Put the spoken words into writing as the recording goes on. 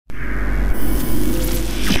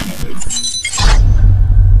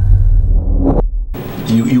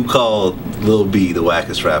you called Lil B the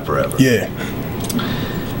wackest rapper ever. Yeah.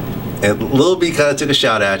 And Lil B kind of took a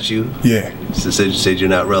shot at you. Yeah. Said you're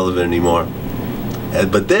not relevant anymore.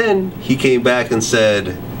 But then he came back and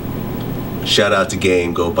said, shout out to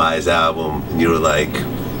Game, go buy his album. And you were like,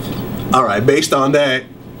 all right, based on that,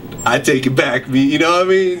 I take it back. You know what I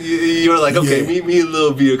mean? You were like, okay, me and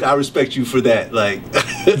Lil B, I respect you for that. Like,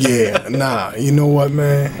 yeah, nah, you know what,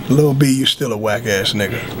 man? Lil B, you still a whack ass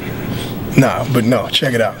nigga. Nah, but no,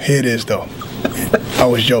 check it out. Here it is, though. I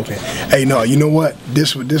was joking. Hey, no, you know what?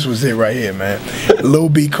 This was it right here, man. Lil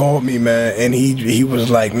B called me, man, and he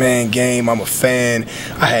was like, man, Game, I'm a fan.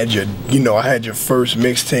 I had your first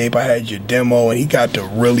mixtape. I had your demo, and he got to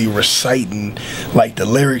really reciting like the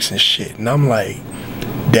lyrics and shit. And I'm like,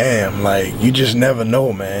 damn, like, you just never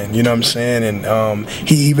know, man. You know what I'm saying? And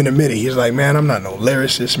he even admitted, he's like, man, I'm not no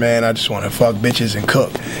lyricist, man. I just want to fuck bitches and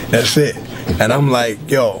cook. That's it. And I'm like,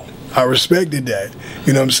 yo, I respected that.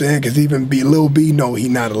 You know what I'm saying? Because even Lil B, no, he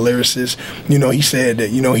not a lyricist. You know, he said that,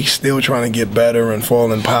 you know, he's still trying to get better and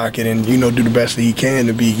fall in pocket and, you know, do the best that he can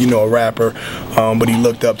to be, you know, a rapper. But he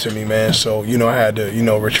looked up to me, man. So, you know, I had to, you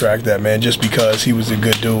know, retract that, man, just because he was a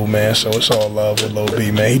good dude, man. So it's all love with Lil B,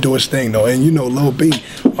 man. He do his thing, though. And, you know, Lil B,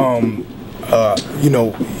 you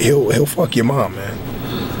know, he'll fuck your mom, man.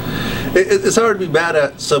 It's hard to be mad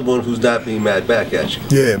at someone who's not being mad back at you.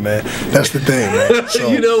 Yeah, man. That's the thing, man. So,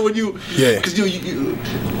 you know, when you, because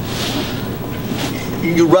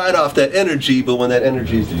you ride off that energy, but when that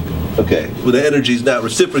energy, when the energy is not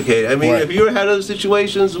reciprocated. I mean, have you ever had other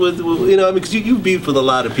situations with you know, I mean, because you beefed with a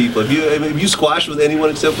lot of people. Have you squashed with anyone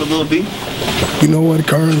except for Lil B? You know what?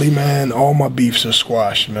 Currently, man, all my beefs are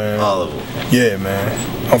squashed, man. All of them. Yeah,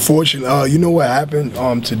 man. Unfortunately, you know what happened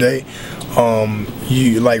today?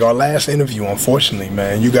 You like our last interview, unfortunately,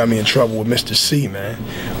 man, you got me in trouble with Mr. C, man.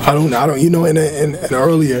 I don't, you know, and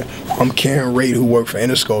earlier, Karen Raitt, who worked for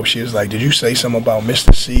Interscope, she was like, did you say something about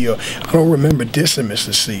Mr. C? Or I don't remember dissing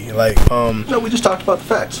Mr. C. Like, no, we just talked about the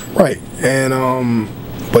facts. Right, and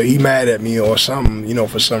but he mad at me or something, you know,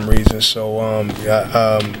 for some reason. So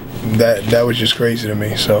that was just crazy to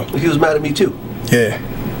me. So he was mad at me too. Yeah,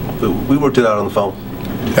 we worked it out on the phone.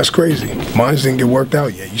 That's crazy. Mine didn't get worked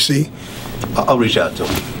out yet. You see? I'll reach out to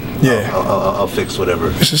him. Yeah. I'll fix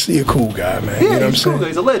whatever. Mr. C a cool guy, man. Yeah, you know he's what I'm cool. saying?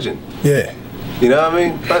 He's a legend. Yeah. You know what I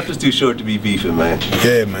mean? Life is too short to be beefing, man.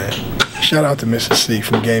 Yeah, man. Shout out to Mr. C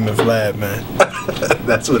from Game of Lab, man.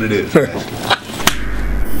 That's what it is, man.